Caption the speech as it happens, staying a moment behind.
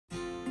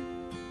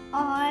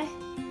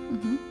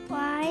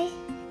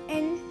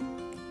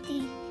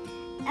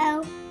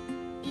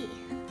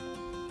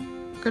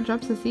Good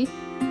job, Sissy.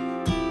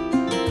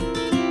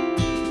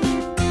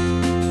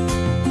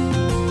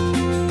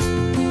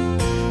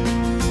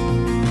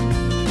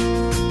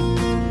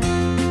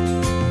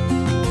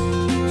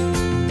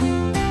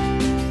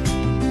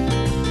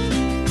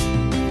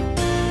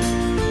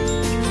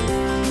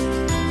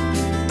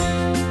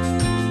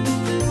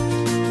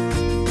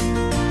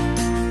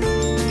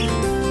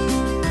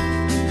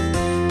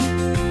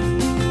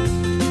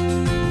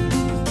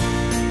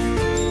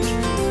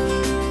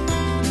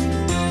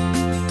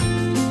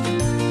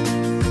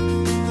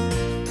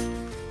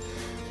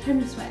 Time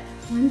to sweat.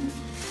 1,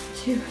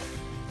 2.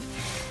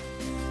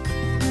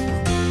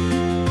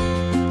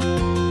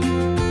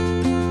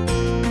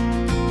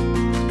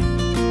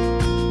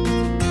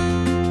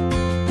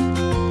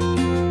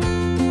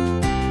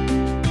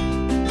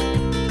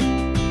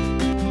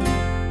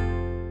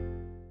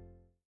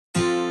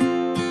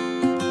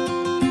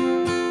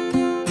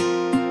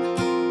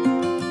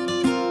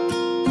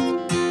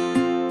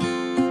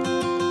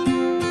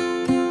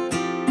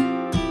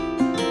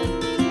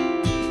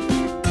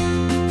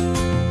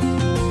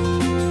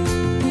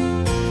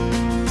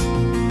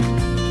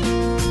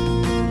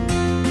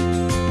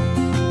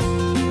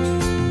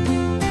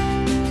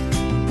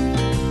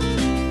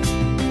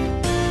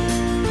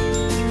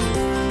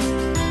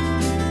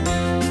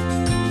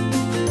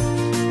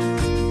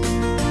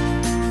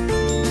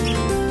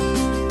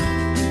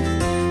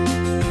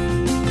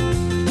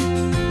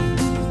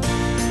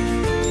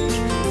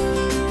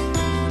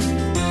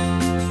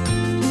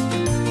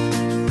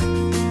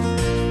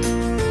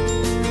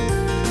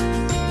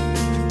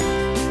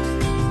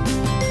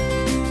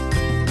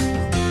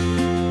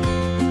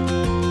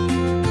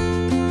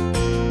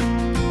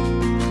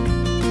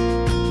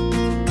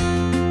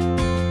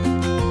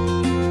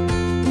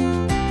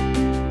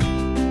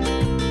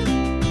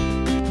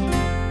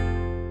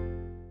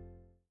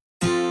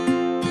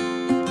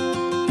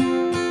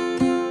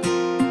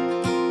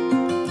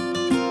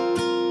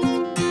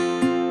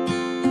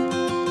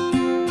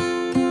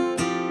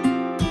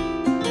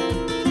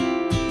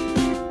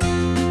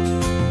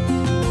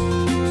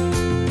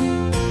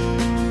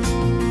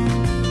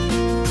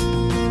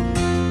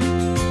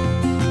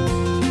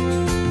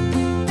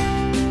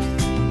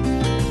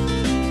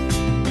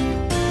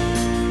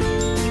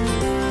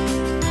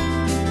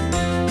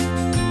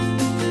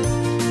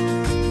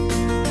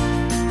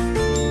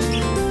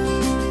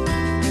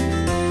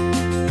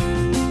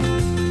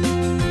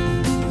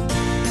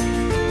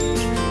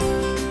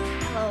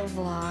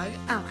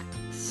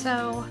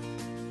 So,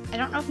 I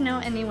don't know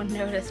if anyone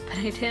noticed, but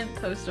I didn't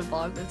post a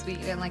vlog this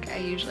weekend like I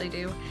usually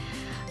do.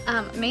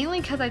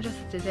 Mainly because I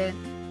just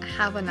didn't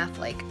have enough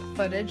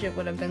footage. It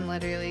would have been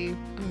literally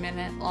a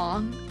minute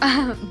long.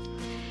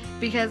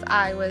 Because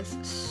I was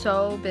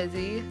so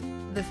busy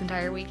this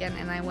entire weekend,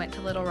 and I went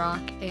to Little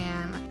Rock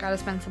and got to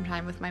spend some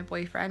time with my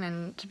boyfriend,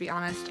 and to be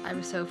honest, I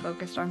was so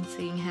focused on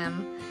seeing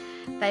him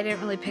that I didn't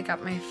really pick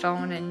up my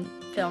phone and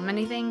film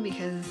anything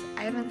because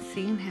I haven't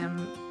seen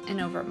him in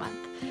over a month.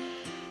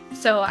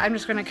 So I'm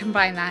just going to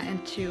combine that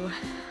into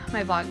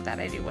my vlog that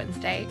I do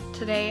Wednesday.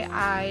 Today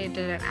I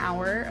did an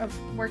hour of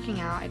working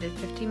out. I did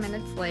 15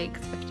 minutes legs,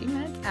 15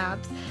 minutes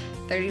abs,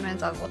 30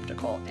 minutes on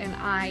elliptical, and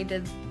I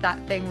did that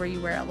thing where you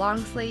wear a long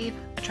sleeve,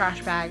 a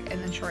trash bag, and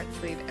then short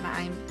sleeve, and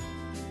I'm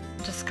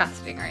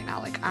disgusting right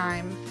now.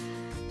 I'm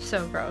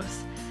so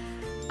gross.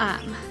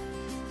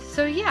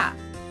 So yeah,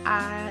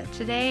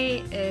 today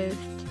is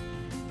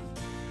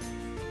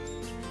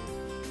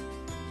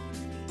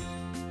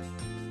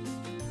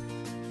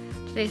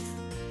today's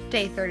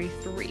day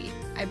 33,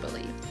 I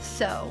believe.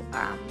 So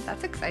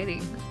that's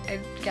exciting. I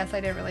guess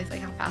I didn't realize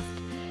how fast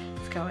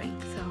it's going.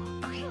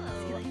 So okay, let's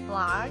see the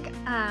vlog.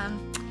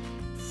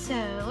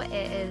 So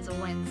it is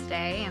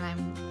Wednesday, and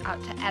I'm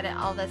out to edit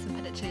all this and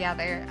put it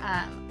together.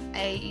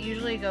 I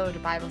usually go to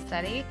Bible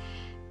study,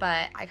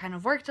 but I kind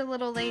of worked a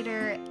little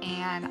later,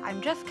 and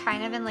I'm just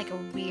kind of in a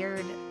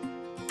weird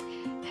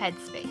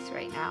headspace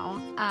right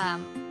now.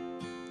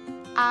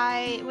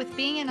 With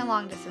being in a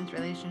long distance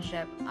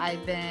relationship,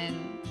 I've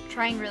been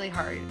trying really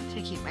hard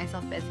to keep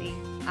myself busy.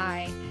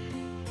 I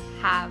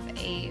have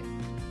a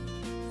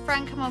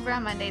friend come over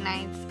on Monday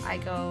nights. I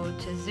go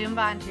to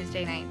Zumba on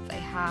Tuesday nights. I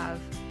have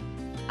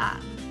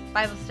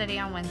Bible study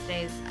on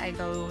Wednesdays. I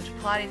go to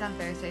Pilates on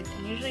Thursdays,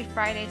 and usually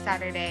Friday,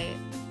 Saturday,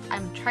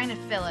 I'm trying to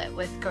fill it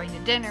with going to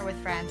dinner with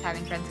friends,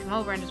 having friends come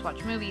over and just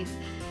watch movies.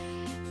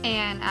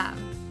 And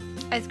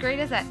as great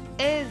as that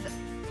is,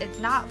 it's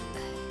not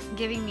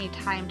giving me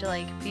time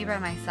to be by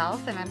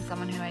myself, and I'm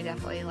someone who I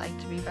definitely like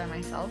to be by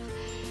myself,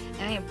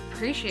 and I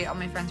appreciate all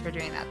my friends for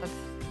doing that.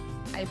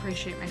 I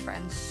appreciate my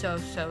friends so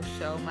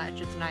much.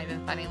 It's not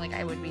even funny.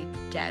 I would be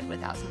dead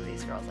without some of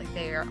these girls.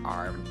 They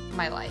are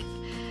my life.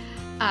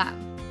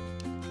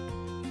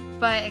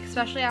 But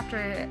especially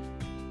after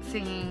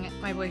seeing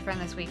my boyfriend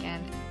this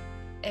weekend,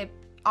 it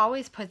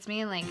always puts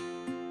me in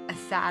a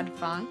sad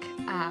funk,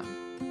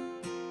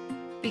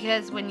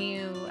 because when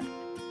you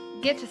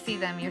get to see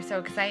them, you're so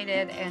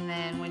excited, and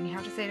then when you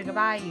have to say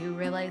goodbye, you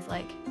realize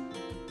like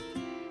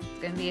it's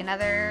gonna be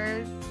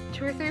another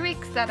 2 or 3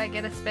 weeks that I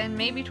get to spend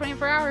maybe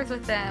 24 hours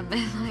with them,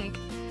 and like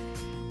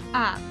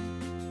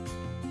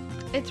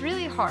it's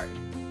really hard,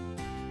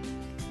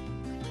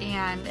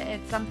 and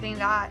it's something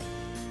that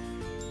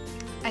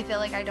I feel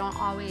like I don't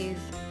always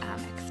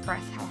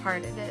express how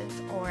hard it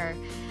is, or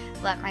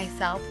let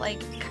myself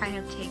like kind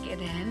of take it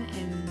in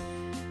and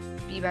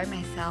be by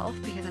myself,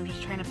 because I'm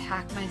just trying to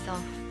pack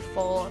myself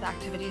full of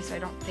activities so I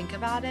don't think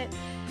about it.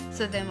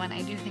 So then when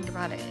I do think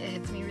about it, it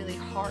hits me really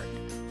hard.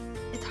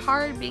 It's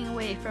hard being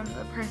away from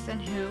the person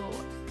who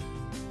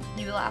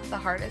you laugh the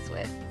hardest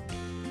with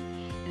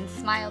and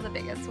smile the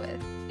biggest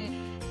with.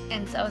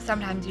 And so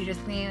sometimes you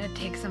just need to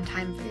take some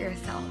time for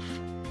yourself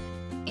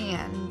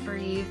and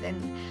breathe.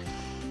 And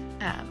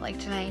like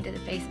tonight I did a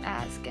face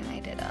mask, and I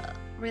did a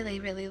really,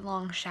 really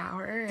long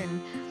shower,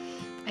 and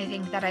I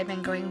think that I've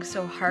been going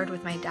so hard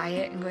with my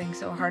diet and going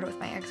so hard with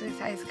my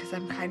exercise because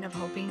I'm kind of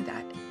hoping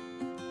that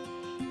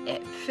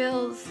it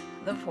fills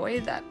the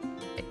void that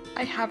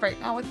I have right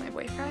now with my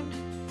boyfriend.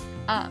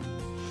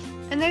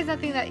 And there's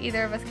nothing that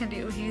either of us can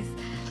do. He's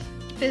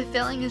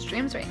fulfilling his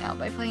dreams right now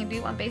by playing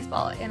D1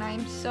 baseball, and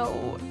I'm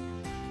so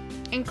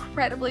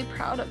incredibly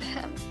proud of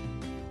him.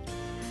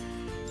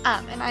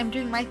 And I'm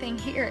doing my thing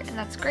here, and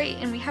that's great,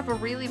 and we have a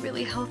really,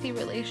 really healthy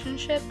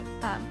relationship,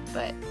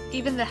 but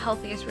even the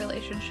healthiest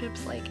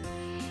relationships, like,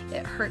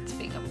 it hurts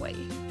being away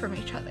from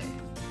each other.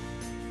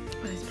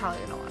 But he's probably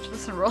gonna watch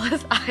this and roll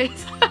his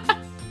eyes.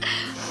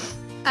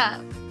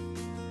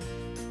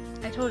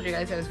 I told you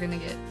guys I was gonna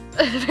get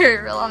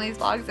very real on these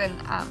vlogs, and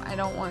I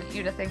don't want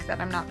you to think that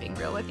I'm not being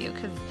real with you,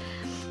 because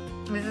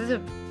this is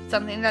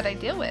something that I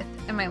deal with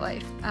in my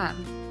life.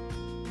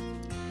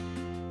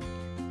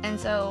 And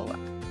so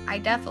I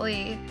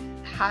definitely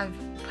have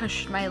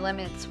pushed my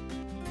limits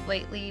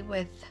lately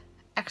with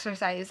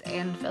exercise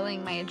and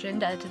filling my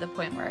agenda to the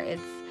point where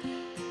it's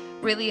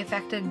really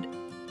affected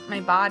my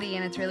body,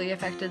 and it's really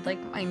affected like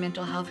my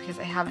mental health, because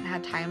I haven't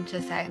had time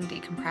to sit and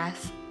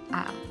decompress.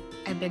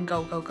 I've been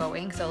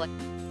going, so like,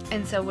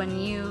 and so when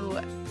you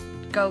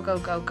go,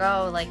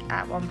 like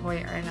at one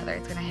point or another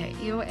it's gonna hit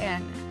you,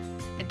 and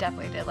it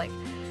definitely did. Like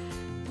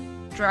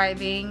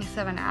driving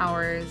 7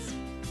 hours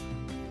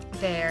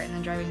there and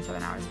then driving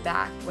 7 hours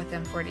back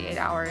within 48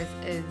 hours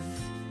is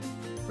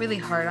really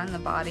hard on the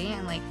body,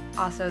 and like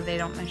also they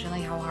don't mention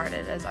like how hard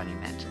it is on you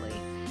mentally.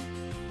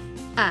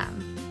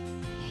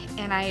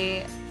 And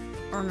I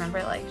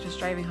remember like just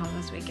driving home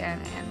this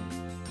weekend, and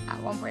at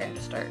one point I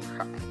just started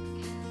crying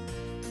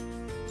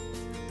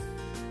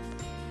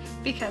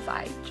because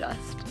I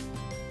just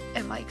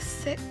am like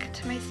sick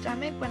to my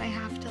stomach when I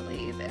have to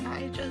leave, and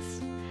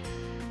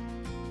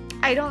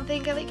I don't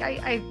think like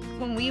I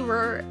when we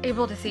were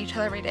able to see each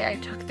other every day, I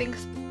took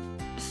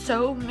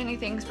so many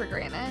things for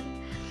granted,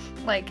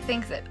 like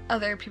things that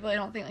other people I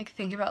don't think like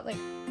think about, like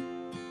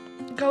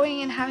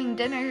going and having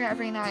dinner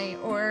every night,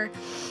 or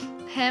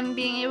him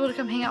being able to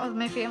come hang out with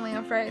my family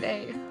on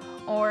Friday,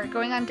 or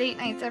going on date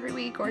nights every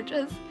week, or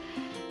just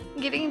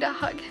getting to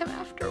hug him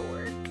after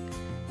work,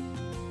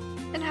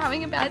 and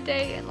having a bad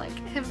day and like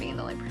him being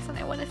the only person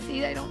I want to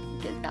see. I don't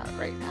get that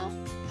right now.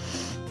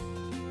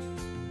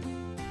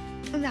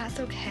 And that's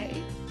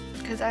okay,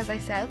 because as I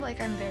said,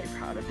 like I'm very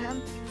proud of him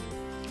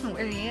and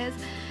where he is.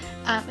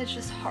 It's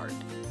just hard.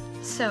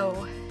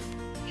 So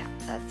yeah,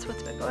 that's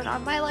what's been going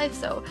on in my life.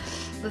 So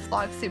this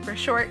vlog's super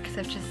short because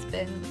I've just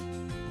been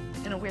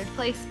in a weird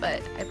place,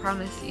 but I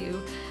promise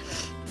you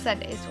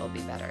Sundays will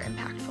be better,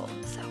 impactful.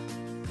 So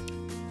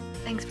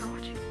thanks for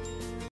watching.